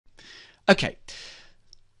Okay.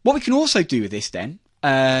 What we can also do with this then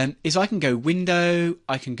is I can go window.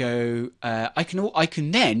 I can go. I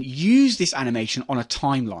can then use this animation on a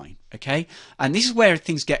timeline. Okay, and this is where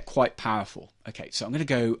things get quite powerful. Okay, so I'm going to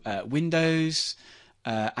go Windows,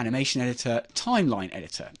 Animation Editor, Timeline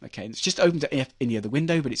Editor. Okay, it's just opened in the other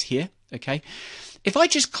window, but it's here. Okay, if I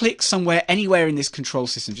just click somewhere, anywhere in this control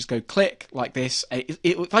system, just go click like this.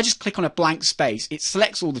 If I just click on a blank space, it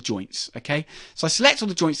selects all the joints. Okay, so I select all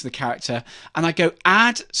the joints of the character, and I go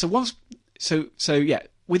add. So yeah,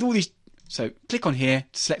 with all these. So click on here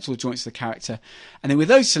to select all the joints of the character, and then with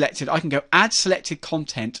those selected, I can go add selected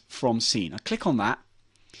content from scene. I click on that,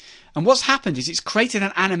 and what's happened is it's created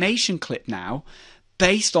an animation clip now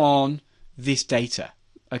based on this data.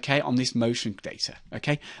 Okay, on this motion data.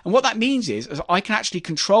 Okay, and what that means is I can actually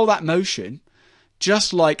control that motion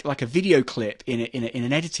just like a video clip in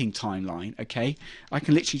an editing timeline. Okay, I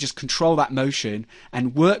can literally just control that motion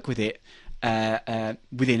and work with it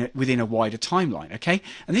within a wider timeline. Okay,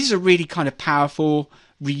 and this is a really kind of powerful,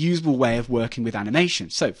 reusable way of working with animation.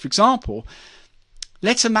 So, for example,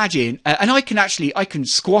 let's imagine, and I can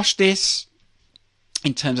squash this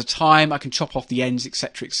in terms of time. I can chop off the ends,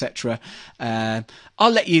 etc., etc. I'll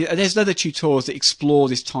let you. There's other tutorials that explore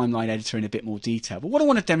this timeline editor in a bit more detail. But what I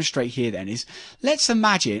want to demonstrate here then is, let's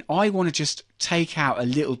imagine I want to just take out a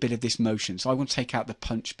little bit of this motion. So I want to take out the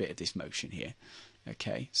punch bit of this motion here.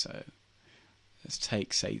 Okay, so let's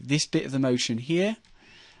take, say, this bit of the motion here,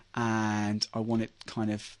 and I want it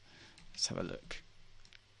kind of. Let's have a look.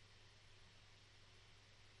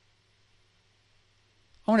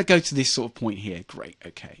 I want to go to this sort of point here. Great,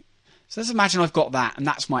 okay. So let's imagine I've got that, and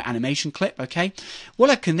that's my animation clip, okay? What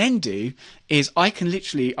I can then do is I can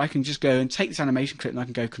just go and take this animation clip, and I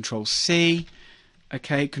can go Control C,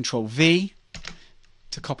 okay, Control V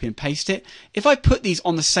to copy and paste it. If I put these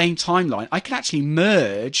on the same timeline, I can actually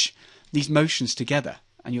merge these motions together,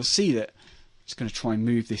 and you'll see that. I'm just going to try and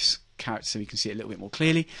move this character so you can see it a little bit more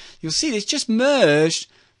clearly. You'll see that it's just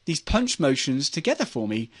merged these punch motions together for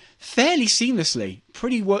me fairly seamlessly.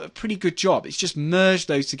 Pretty good job. It's just merged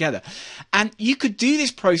those together. And you could do this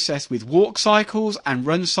process with walk cycles and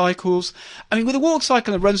run cycles. I mean, with a walk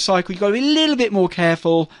cycle and a run cycle, you've got to be a little bit more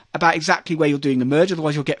careful about exactly where you're doing the merge,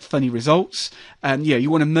 otherwise you'll get funny results. You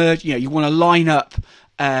want to merge, you want to line up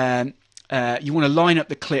the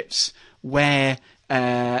clips where so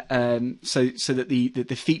that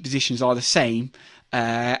the feet positions are the same.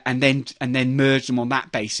 And then merge them on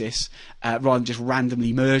that basis, rather than just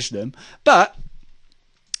randomly merge them. But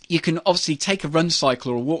you can obviously take a run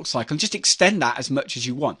cycle or a walk cycle and just extend that as much as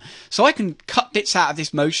you want. So I can cut bits out of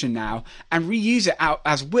this motion now and reuse it out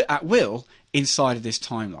at will inside of this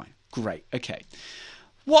timeline. Great. Okay.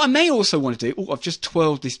 What I may also want to do, I've just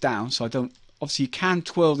twirled this down, so I don't. Obviously, you can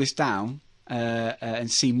twirl this down and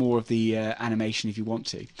see more of the animation if you want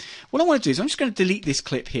to. What I want to do is I'm just going to delete this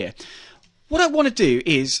clip here. What I want to do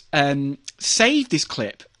is save this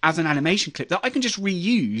clip as an animation clip that I can just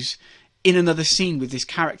reuse in another scene with this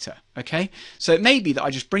character. Okay, so it may be that I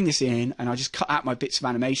just bring this in and I just cut out my bits of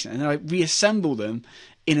animation and then I reassemble them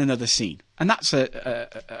in another scene, and that's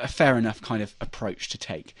a fair enough kind of approach to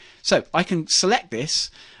take. So I can select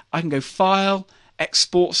this. I can go File,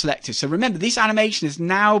 Export Selected. So remember, this animation has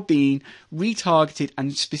now been retargeted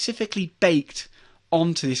and specifically baked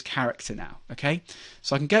onto this character now. Okay,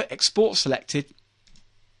 so I can go Export Selected.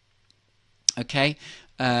 Okay,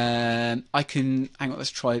 I can, hang on,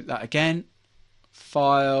 let's try that again.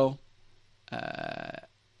 File,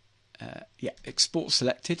 yeah, Export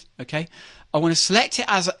Selected. Okay, I want to select it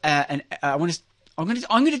as I'm going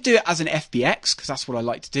to do it as an FBX because that's what I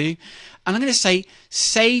like to do, and I'm going to say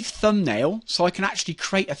Save Thumbnail, so I can actually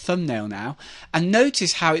create a thumbnail now. And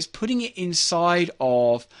notice how it's putting it inside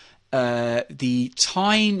of the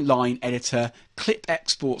timeline editor clip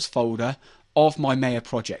exports folder of my Maya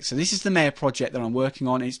project. So this is the Maya project that I'm working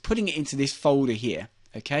on, and it's putting it into this folder here,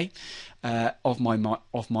 okay, of my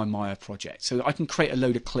Maya project. So I can create a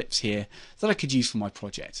load of clips here that I could use for my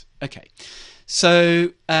project. Okay,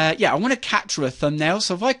 so yeah, I want to capture a thumbnail.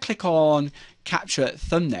 So if I click on capture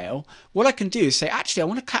thumbnail, what I can do is say, actually, I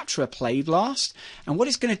want to capture a play blast, and what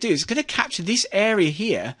it's going to do is it's going to capture this area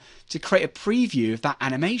here to create a preview of that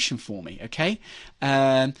animation for me. Okay,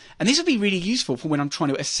 and this will be really useful for when I'm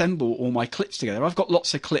trying to assemble all my clips together. I've got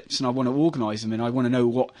lots of clips and I want to organize them and I want to know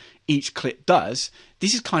what each clip does.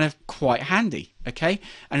 This is kind of quite handy, okay,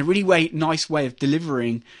 and a really nice way of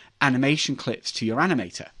delivering animation clips to your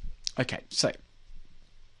animator. Okay, so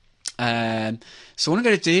what I'm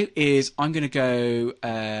going to do is I'm going to go,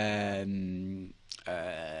 yeah, I'm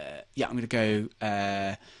going to go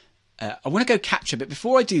I want to go capture, but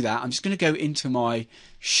before I do that, I'm just going to go into my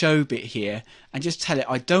show bit here and just tell it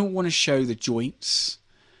I don't want to show the joints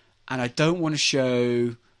and I don't want to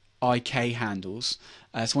show IK handles.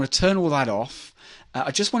 So I want to turn all that off. I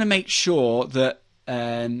just want to make sure that, so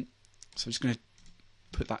I'm just going to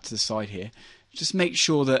put that to the side here. Just make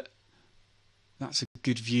sure that that's a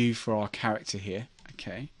good view for our character here.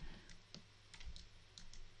 Okay.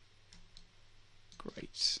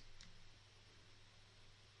 Great.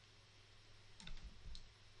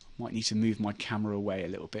 Might need to move my camera away a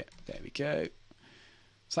little bit. There we go.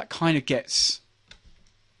 So that kind of gets...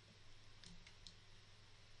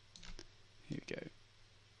 Here we go.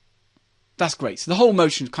 That's great. So the whole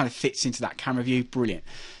motion kind of fits into that camera view. Brilliant.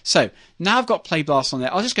 So now I've got Play Blast on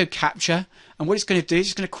there. I'll just go capture. And what it's going to do is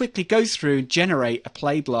it's going to quickly go through and generate a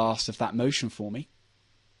Play Blast of that motion for me.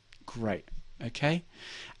 Great. Okay.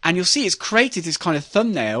 And you'll see it's created this kind of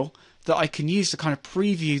thumbnail that I can use to kind of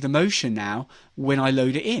preview the motion now when I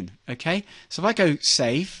load it in. Okay. So if I go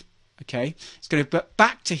save, okay, it's going to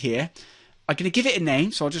back to here. I'm going to give it a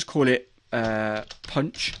name. So I'll just call it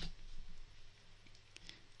punch.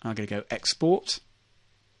 I'm going to go export.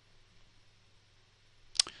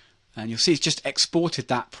 And you'll see it's just exported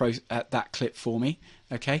that that clip for me.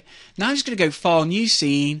 Okay. Now I'm just going to go File, New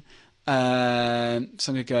Scene. So I'm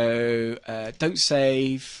going to go Don't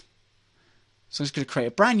Save. So I'm just going to create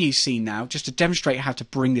a brand new scene now, just to demonstrate how to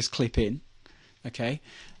bring this clip in. Okay.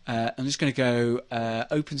 I'm just going to go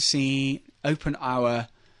Open Scene, open our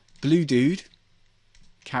blue dude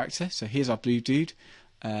character. So here's our blue dude.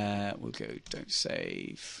 We'll go Don't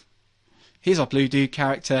Save. Here's our blue dude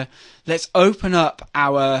character. Let's open up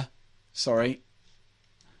our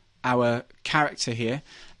character here,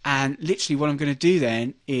 and literally what I'm going to do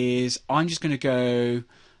then is I'm just going to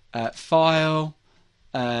go File,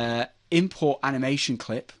 Import Animation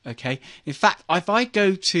Clip. Okay. In fact, if I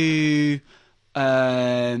go to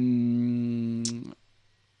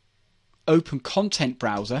Open Content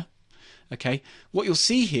Browser. Okay, what you'll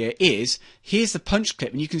see here is, here's the punch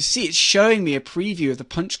clip, and you can see it's showing me a preview of the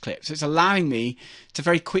punch clip. So it's allowing me to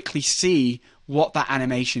very quickly see what that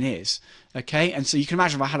animation is. Okay, and so you can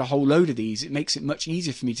imagine if I had a whole load of these, it makes it much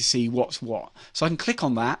easier for me to see what's what. So I can click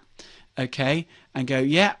on that, okay, and go,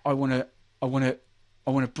 yeah, I want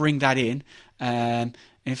to bring that in. And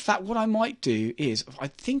in fact, what I might do is, I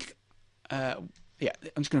think, yeah, I'm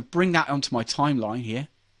just going to bring that onto my timeline here.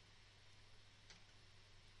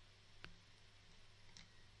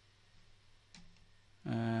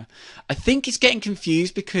 I think it's getting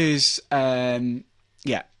confused because,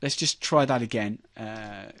 yeah, let's just try that again. So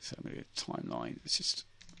I'm going to go timeline. It's just,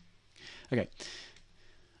 okay.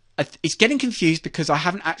 It's getting confused because I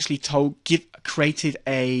haven't actually created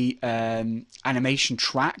a animation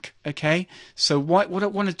track. Okay, so what I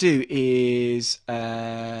want to do is,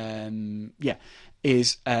 yeah,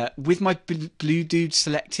 is with my blue dude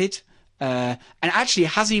selected. And actually,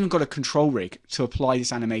 it hasn't even got a control rig to apply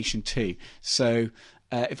this animation to. So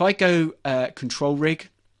if I go control rig,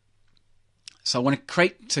 so I want to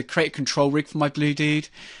create a control rig for my blue dude,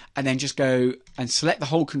 and then just go and select the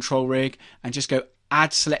whole control rig and just go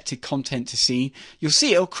add selected content to scene. You'll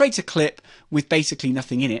see it'll create a clip with basically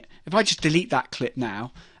nothing in it. If I just delete that clip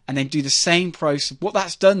now and then do the same process, what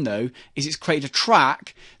that's done though is it's created a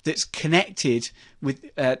track that's connected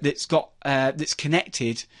with that's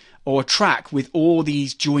connected, or a track with all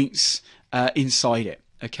these joints inside it.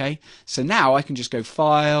 Okay, so now I can just go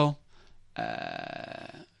File,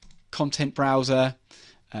 Content Browser.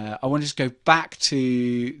 I want to just go back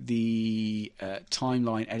to the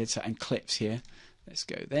timeline editor and clips here. Let's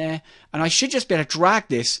go there, and I should just be able to drag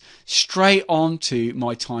this straight onto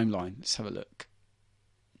my timeline. Let's have a look.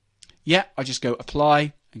 Yeah, I just go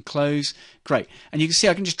Apply and Close. Great, and you can see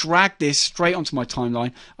I can just drag this straight onto my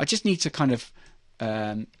timeline. I just need to kind of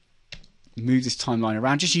move this timeline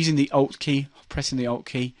around, just using the Alt key, pressing the Alt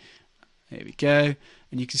key. There we go,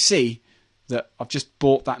 and you can see that I've just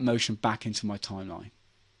brought that motion back into my timeline.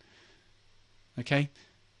 Okay,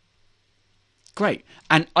 great,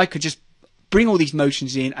 and I could just bring all these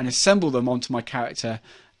motions in and assemble them onto my character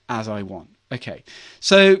as I want. Okay,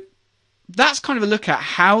 so that's kind of a look at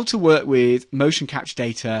how to work with motion capture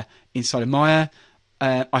data inside of Maya.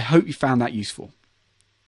 I hope you found that useful.